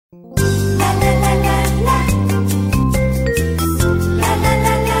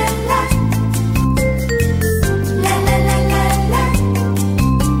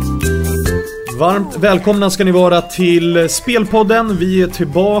Varmt välkomna ska ni vara till Spelpodden. Vi är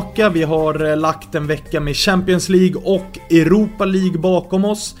tillbaka. Vi har lagt en vecka med Champions League och Europa League bakom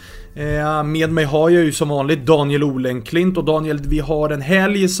oss. Med mig har jag ju som vanligt Daniel Olenklint. Och Daniel, vi har en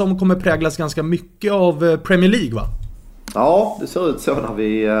helg som kommer präglas ganska mycket av Premier League, va? Ja, det ser ut så när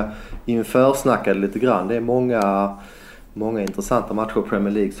vi inför snackade lite grann. Det är många intressanta matcher i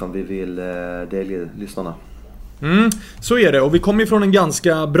Premier League som vi vill delge lyssnarna. Så är det, och vi kom ifrån en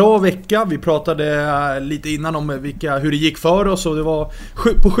ganska bra vecka. Vi pratade lite innan om hur det gick för oss, och det var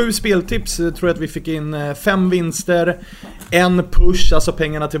på 7 speltips tror jag att vi fick in 5 vinster, en push, alltså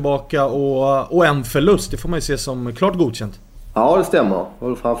pengarna tillbaka, och en förlust. Det får man ju se som klart godkänt. Ja, det stämmer.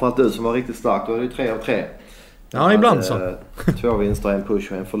 Och framförallt du som var riktigt stark, då är det 3 av 3. Ja, ibland så. 2 vinster, en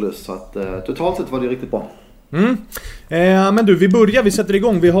push och en förlust, så att totalt sett var det riktigt bra. Men du, vi sätter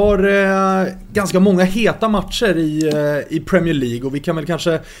igång. Vi har ganska många heta matcher i Premier League, och vi kan väl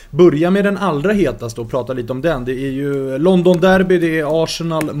kanske börja med den allra hetaste och prata lite om den. Det är ju London Derby, det är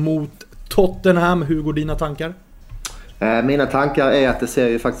Arsenal mot Tottenham. Hur går dina tankar? Mina tankar är att det ser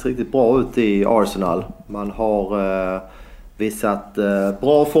ju faktiskt riktigt bra ut i Arsenal. Man har visat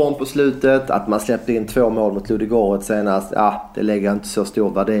bra form på slutet. Att man släppte in 2 mål mot Ludogorets senast, det lägger jag inte så stor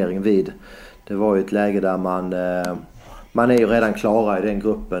värdering vid. Det var ju ett läge där man är ju redan klara i den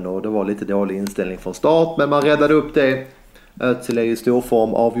gruppen, och det var lite dålig inställning från start, men man räddade upp det. Özil är i stor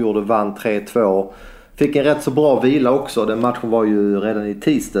form, avgjorde, vann 3-2. Fick en rätt så bra vila också. Den matchen var ju redan i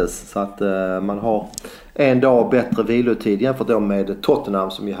tisdags, så att man har en dag bättre vilotid jämfört då med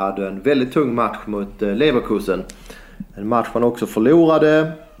Tottenham, som ju hade en väldigt tung match mot Leverkusen. En match man också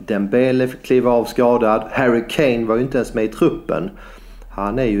förlorade. Dembele fick kliva av skadad. Harry Kane var ju inte ens med i truppen.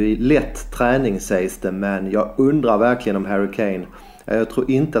 Han är ju i lätt träning, sägs det, men jag undrar verkligen om Harry Kane. Jag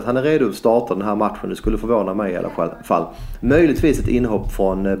tror inte att han är redo att starta den här matchen. Det skulle förvåna mig i alla fall. Möjligtvis ett inhopp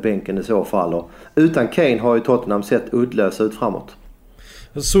från bänken i så fall. Och utan Kane har ju Tottenham sett uddlösa ut framåt.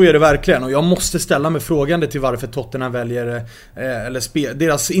 Så är det verkligen, och jag måste ställa mig frågande till varför Tottenham väljer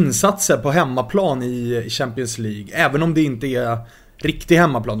deras insatser på hemmaplan i Champions League. Även om det inte är riktig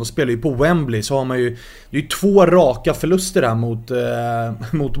hemmaplan, de spelar ju på Wembley, så har man ju, det är ju 2 raka förluster här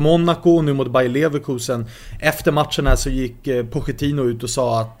mot Monaco och nu mot Bayer Leverkusen. Efter matchen här så gick Pochettino ut och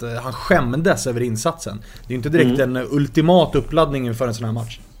sa att han skämdes över insatsen. Det är ju inte direkt en ultimat uppladdning för en sån här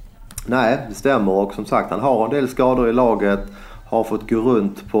match. Nej, det stämmer, och som sagt, han har en del skador i laget, har fått gå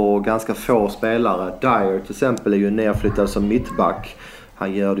runt på ganska få spelare. Dyer till exempel är ju nerflyttad som mittback.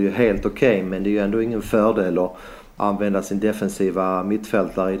 Han gör det ju helt okej, men det är ju ändå ingen fördel att använda sin defensiva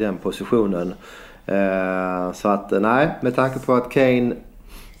mittfältare i den positionen. Så att nej, med tanke på att Kane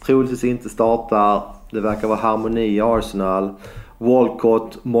troligtvis inte startar, det verkar vara harmoni i Arsenal.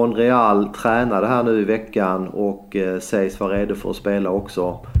 Walcott, Monreal tränade här nu i veckan och sägs vara redo för att spela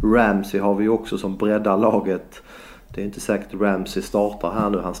också. Ramsey har vi också som breddar laget. Det är inte säkert att Ramsey startar här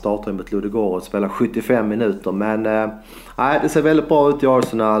nu. Han startar med Ludogorets och spelar 75 minuter. Men det ser väldigt bra ut i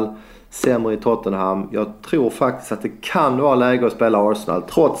Arsenal. Sämre i Tottenham. Jag tror faktiskt att det kan vara läge att spela Arsenal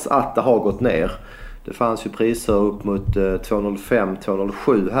trots att det har gått ner. Det fanns ju priser upp mot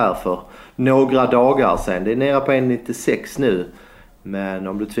 2,05-2,07 här för några dagar sedan. Det är nere på 1,96 nu. Men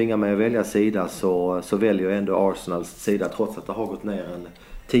om du tvingar mig att välja sida så väljer jag ändå Arsenals sida trots att det har gått ner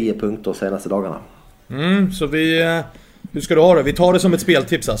 10 punkter de senaste dagarna. Så hur ska du ha det? Vi tar det som ett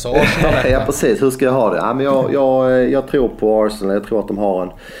speltips alltså. Ja, precis. Hur ska jag ha det? Ja, men jag tror på Arsenal. Jag tror att de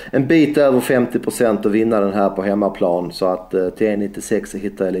har en bit över 50% att vinna den här på hemmaplan. Så att till 1,96 så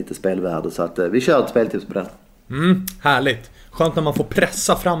hittar jag lite spelvärde. Så att vi kör ett speltips på den. Härligt. Skönt när man får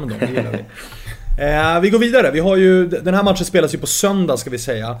pressa fram dem. Det gillar vi. Vi går vidare. Vi har ju, den här matchen spelas ju på söndag, ska vi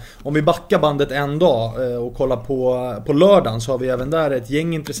säga. Om vi backar bandet en dag och kollar på lördagen, så har vi även där ett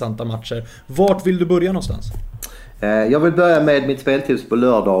gäng intressanta matcher. Vart vill du börja någonstans? Jag vill börja med mitt speltips på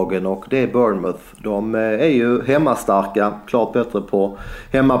lördagen, och det är Bournemouth. De är ju hemmastarka, klart bättre på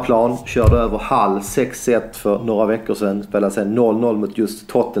hemmaplan. Körde över Hull 6-1 för några veckor sedan. Spelade sen 0-0 mot just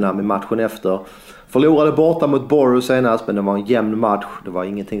Tottenham i matchen efter. Förlorade borta mot Borough senast, men det var en jämn match. Det var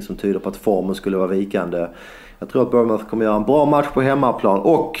ingenting som tyder på att formen skulle vara vikande. Jag tror att Bournemouth kommer göra en bra match på hemmaplan,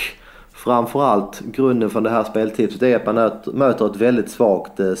 och framförallt grunden för det här speltipset är att man möter ett väldigt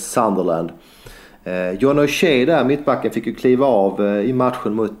svagt Sunderland. John O'Shea där, mittbacken, fick ju kliva av i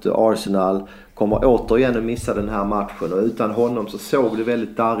matchen mot Arsenal. Kommer återigen att missa den här matchen, och utan honom så såg det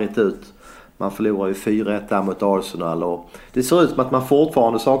väldigt darrigt ut. Man förlorar ju 4-1 där mot Arsenal, och det ser ut som att man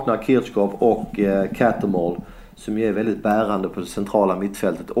fortfarande saknar Kirchhoff och Cattermole, som ju är väldigt bärande på det centrala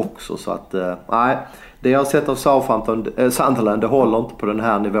mittfältet också. Så att nej, det jag har sett av Sunderland, det håller inte på den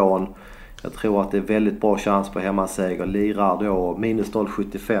här nivån. Jag tror att det är väldigt bra chans på hemmaseger. Lirar då minus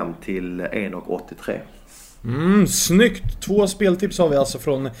 0,75 till 1,83. Snyggt! 2 speltips har vi alltså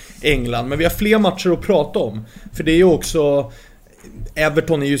från England. Men vi har fler matcher att prata om. För det är ju också...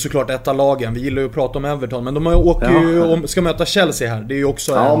 Everton är ju såklart ett av lagen. Vi gillar ju att prata om Everton. Men de åker ju och ska möta Chelsea här. Det är ju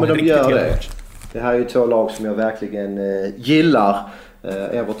också men de gör det. Det här är ju 2 lag som jag verkligen gillar.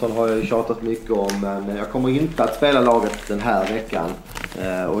 Everton har jag ju tjatat mycket om, men jag kommer inte att spela laget den här veckan.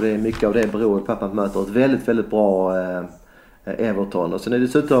 Och det är mycket av det beror på att man möter ett väldigt, väldigt bra Everton. Och sen är det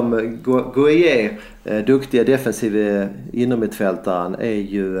dessutom Gueye, duktiga defensiva inomhittfältaren, är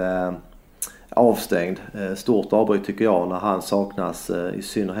ju avstängd. Stort avbryt tycker jag när han saknas, i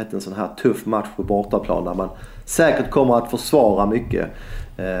synnerhet en sån här tuff match på bortaplan där man säkert kommer att försvara mycket.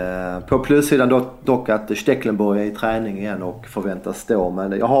 På plussidan dock att Stecklenburg är i träning igen och förväntas stå,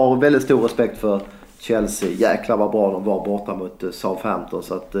 men jag har väldigt stor respekt för Chelsea. Jäklar vad bra de var borta mot Southampton,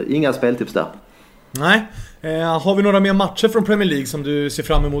 så att inga speltips där. Nej. Har vi några mer matcher från Premier League som du ser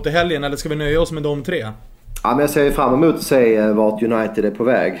fram emot i helgen, eller ska vi nöja oss med de 3? Ja, men jag ser fram emot att se vart United är på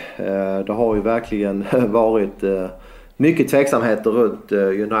väg. Det har ju verkligen varit mycket tveksamheter runt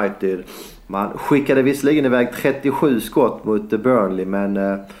United. Man skickade visserligen iväg 37 skott mot Burnley, men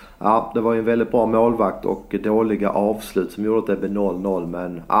det var ju en väldigt bra målvakt och dåliga avslut som gjorde att det blev 0-0.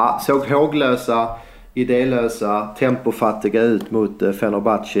 Men såg håglösa, idélösa, tempofattiga ut mot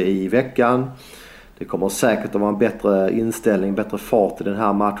Fenerbahce i veckan. Det kommer säkert att vara en bättre inställning, bättre fart i den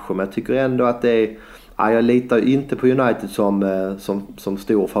här matchen. Men jag tycker ändå att det är... jag litar ju inte på United som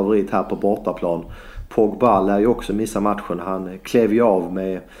stor favorit här på bortaplan. Pogba lär ju också missa matchen. Han klev ju av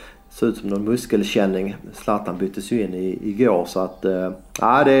med... ser ut som någon muskelkänning. Zlatan byttes ju in igår. Så att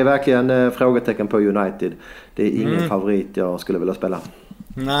det är verkligen frågetecken på United. Det är ingen favorit jag skulle vilja spela.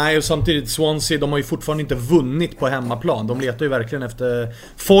 Nej, och samtidigt Swansea, de har ju fortfarande inte vunnit på hemmaplan. De letar ju verkligen efter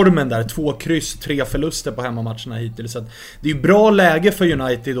formen där. 2 kryss, 3 förluster på hemmamatcherna hittills. Så att det är ju bra läge för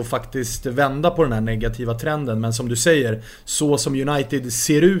United att faktiskt vända på den här negativa trenden. Men som du säger, så som United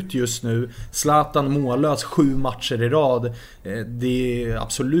ser ut just nu, Zlatan mållös 7 matcher i rad, det är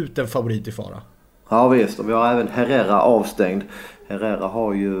absolut en favorit i fara. Ja visst, och vi har även Herrera avstängd. Herrera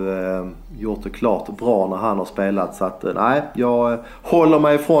har ju gjort det klart bra när han har spelat, så att jag håller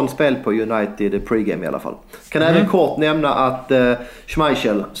mig från spel på United pregame i alla fall. Kan även kort nämna att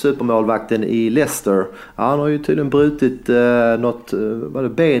Schmeichel, supermålvakten i Leicester, han har ju tydligen brutit något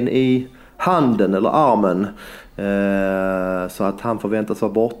ben i handen eller armen, så att han förväntas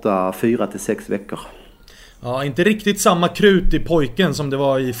vara borta 4 till 6 veckor. Ja, inte riktigt samma krut i pojken som det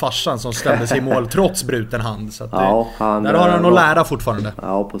var i farsan som ställde sig i mål trots bruten hand. Så att där har han att lära fortfarande.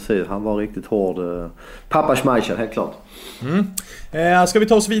 Ja, precis. Han var riktigt hård. Pappa Schmeichel, helt klart. Ska vi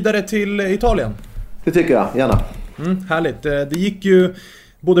ta oss vidare till Italien? Det tycker jag, gärna. Härligt. Det gick ju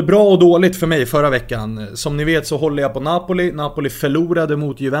både bra och dåligt för mig förra veckan. Som ni vet så håller jag på Napoli. Napoli förlorade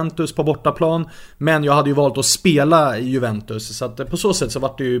mot Juventus på bortaplan. Men jag hade ju valt att spela i Juventus. Så att på så sätt så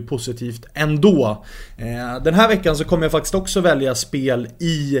var det ju positivt ändå. Den här veckan så kommer jag faktiskt också välja spel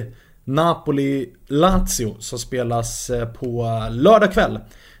i Napoli-Lazio som spelas på lördag kväll.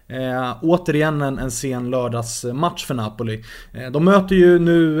 Återigen en sen lördagsmatch för Napoli. De möter ju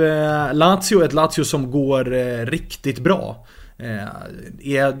nu Lazio, ett Lazio som går riktigt bra.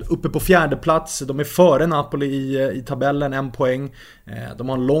 Är uppe på 4:e plats. De är före Napoli i tabellen, 1 poäng. De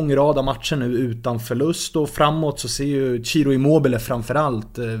har en lång rad av matcher nu utan förlust. Och framåt så ser ju Ciro Immobile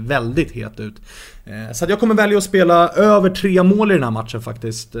framförallt väldigt het ut. Så att jag kommer välja att spela över 3 mål i den här matchen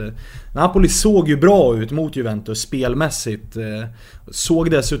faktiskt. Napoli såg ju bra ut mot Juventus spelmässigt.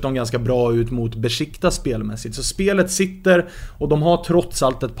 Såg dessutom ganska bra ut mot Besiktas spelmässigt. Så spelet sitter och de har trots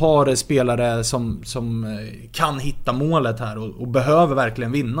allt ett par spelare som kan hitta målet här och behöver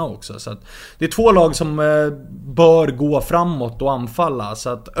verkligen vinna också. Så att det är 2 lag som bör gå framåt och anfalla. Så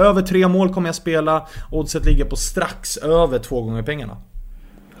att över 3 mål kommer jag spela. Oddset ligger på strax över 2 gånger pengarna.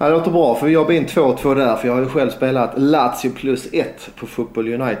 Ja, det låter bra, för vi jobbar in 2-2 där, för jag har ju själv spelat Lazio +1 på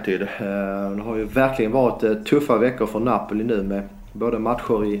Football United. Det har ju verkligen varit tuffa veckor för Napoli nu med både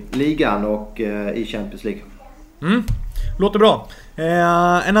matcher i ligan och i Champions League. Låter bra.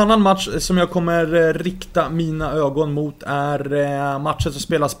 En annan match som jag kommer rikta mina ögon mot är matchen som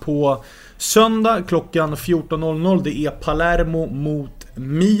spelas på söndag klockan 14.00. Det är Palermo mot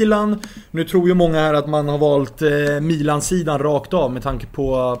Milan. Nu tror ju många här att man har valt Milan-sidan rakt av med tanke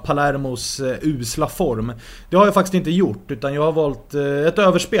på Palermos usla form. Det har jag faktiskt inte gjort, utan jag har valt ett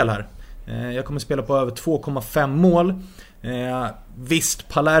överspel här. Jag kommer spela på över 2,5 mål. Visst,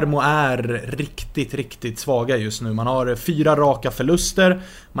 Palermo är riktigt svaga just nu. Man har 4 raka förluster.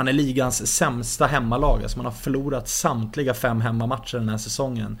 Man är ligans sämsta hemmalag. Alltså man har förlorat samtliga 5 hemmamatcher den här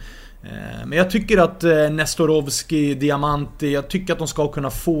säsongen. Men jag tycker att Nestorovski, Diamanti, jag tycker att de ska kunna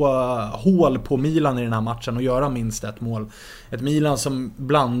få hål på Milan i den här matchen och göra minst ett mål. Ett Milan som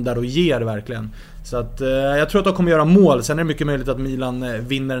blandar och ger verkligen. Så att jag tror att de kommer göra mål. Sen är det mycket möjligt att Milan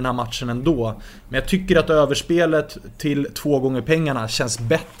vinner den här matchen ändå. Men jag tycker att överspelet till 2 gånger pengarna känns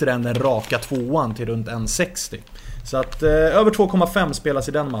bättre än den raka 2:an till runt 1,60. Så att över 2,5 spelas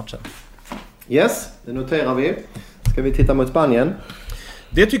i den matchen. Yes, det noterar vi. Ska vi titta mot Spanien?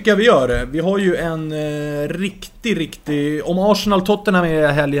 Det tycker jag vi gör. Vi har ju en riktig... Om Arsenal-Tottenham är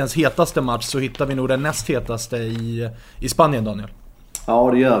helgens hetaste match så hittar vi nog den näst hetaste i Spanien, Daniel.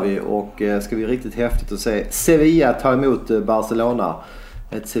 Ja, det gör vi. Och ska vi riktigt häftigt att se Sevilla ta emot Barcelona.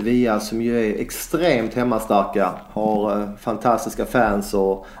 Ett Sevilla som ju är extremt hemmastarka. Har fantastiska fans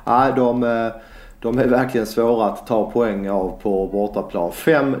och de är verkligen svåra att ta poäng av på bortaplan.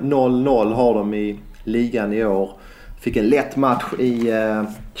 5-0-0 har de i ligan i år. Fick en lätt match i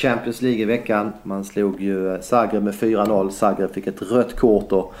Champions League i veckan. Man slog ju Zagreb med 4-0. Zagreb fick ett rött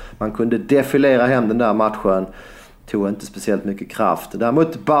kort och man kunde defilera hem den där matchen. Tog inte speciellt mycket kraft.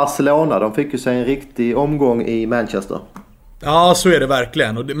 Däremot Barcelona, de fick ju sig en riktig omgång i Manchester. Ja, så är det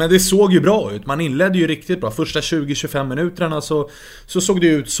verkligen. Men det såg ju bra ut. Man inledde ju riktigt bra. Första 20-25 minuterna så såg det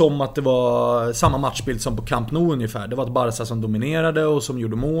ut som att det var samma matchbild som på Camp Nou ungefär. Det var ett Barca som dominerade och som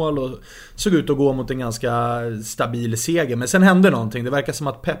gjorde mål och såg ut att gå mot en ganska stabil seger. Men sen hände någonting. Det verkar som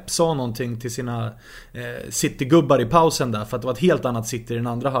att Pep sa någonting till sina City-gubbar i pausen där. För att det var ett helt annat City i den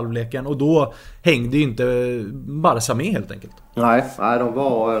andra halvleken. Och då hängde ju inte Barca med helt enkelt. Nej, de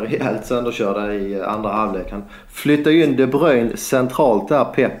var rejält sönderkörda i andra halvlek. Han flyttade in De Bruyne centralt där,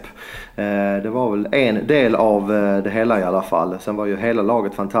 Pep. Det var väl en del av det hela i alla fall. Sen var ju hela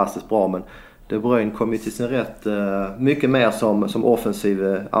laget fantastiskt bra, men De Bruyne kom ju till sin rätt mycket mer som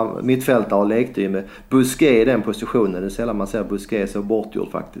offensiv mittfältare och lekte ju med Busquets i den positionen. Det är sällan man ser Busquets så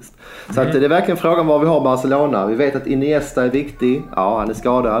bortgjord faktiskt. Så att det är verkligen frågan var vi har Barcelona. Vi vet att Iniesta är viktig. Ja, han är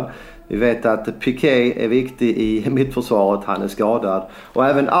skadad. Vi vet att Piqué är viktig i mittförsvaret, han är skadad. Och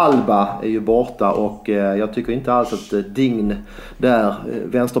även Alba är ju borta och jag tycker inte alls att Dign där,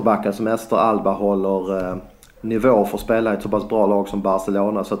 vänsterbacken som Ester Alba håller nivå för att spela i ett så pass bra lag som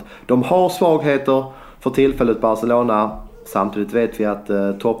Barcelona. Så att de har svagheter för tillfället Barcelona. Samtidigt vet vi att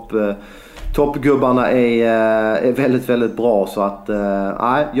toppgubbarna är väldigt, väldigt bra. Så att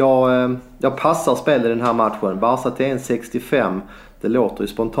jag passar spel i den här matchen. Barca till 1,65. Det låter ju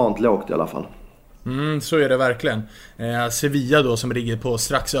spontant lågt i alla fall. Så är det verkligen. Sevilla då som ligger på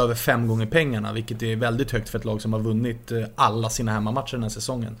strax över 5 gånger pengarna, vilket är väldigt högt för ett lag som har vunnit alla sina hemmamatcher den här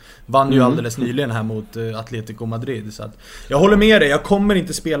säsongen. Vann ju alldeles nyligen här mot Atletico Madrid. Så att jag håller med dig, jag kommer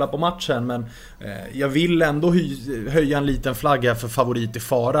inte spela på matchen, men jag vill ändå höja en liten flagga för favorit i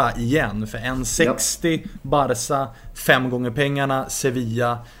fara igen. För 1,60 Barca, 5 gånger pengarna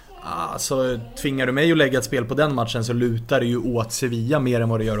Sevilla. Så tvingar du mig att lägga ett spel på den matchen så lutar det ju åt Sevilla mer än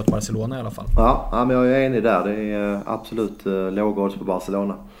vad det gör åt Barcelona i alla fall. Ja, men jag är enig där. Det är absolut låg på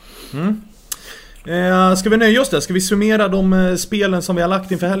Barcelona. Ska vi nöja oss där? Ska vi summera de spelen som vi har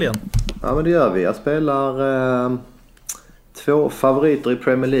lagt inför helgen? Ja, men det gör vi. Jag spelar 2 favoriter i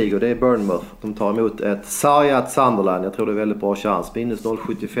Premier League och det är Bournemouth. De tar emot ett sargat Sunderland. Jag tror det är väldigt bra chans. Minus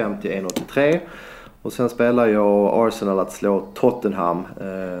 0,75 till 1,83. Och sen spelar jag Arsenal att slå Tottenham.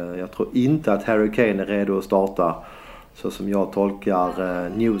 Jag tror inte att Harry Kane är redo att starta. Så som jag tolkar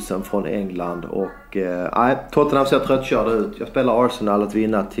newsen från England. Och Tottenham ser tröttkörda ut. Jag spelar Arsenal att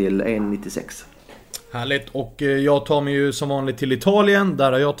vinna till 1,96. Härligt, och jag tar mig ju som vanligt till Italien.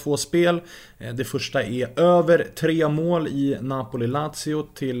 Där har jag 2 spel. Det första är över 3 mål i Napoli-Lazio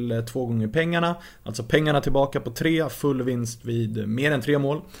till 2 gånger pengarna. Alltså pengarna tillbaka på 3, full vinst vid mer än 3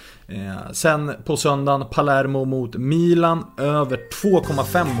 mål. Sen på söndagen Palermo mot Milan, över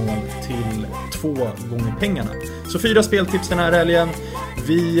 2,5 mål till 2 gånger pengarna. Så 4 speltips den här helgen.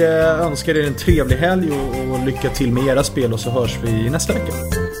 Vi önskar er en trevlig helg och lycka till med era spel och så hörs vi nästa vecka.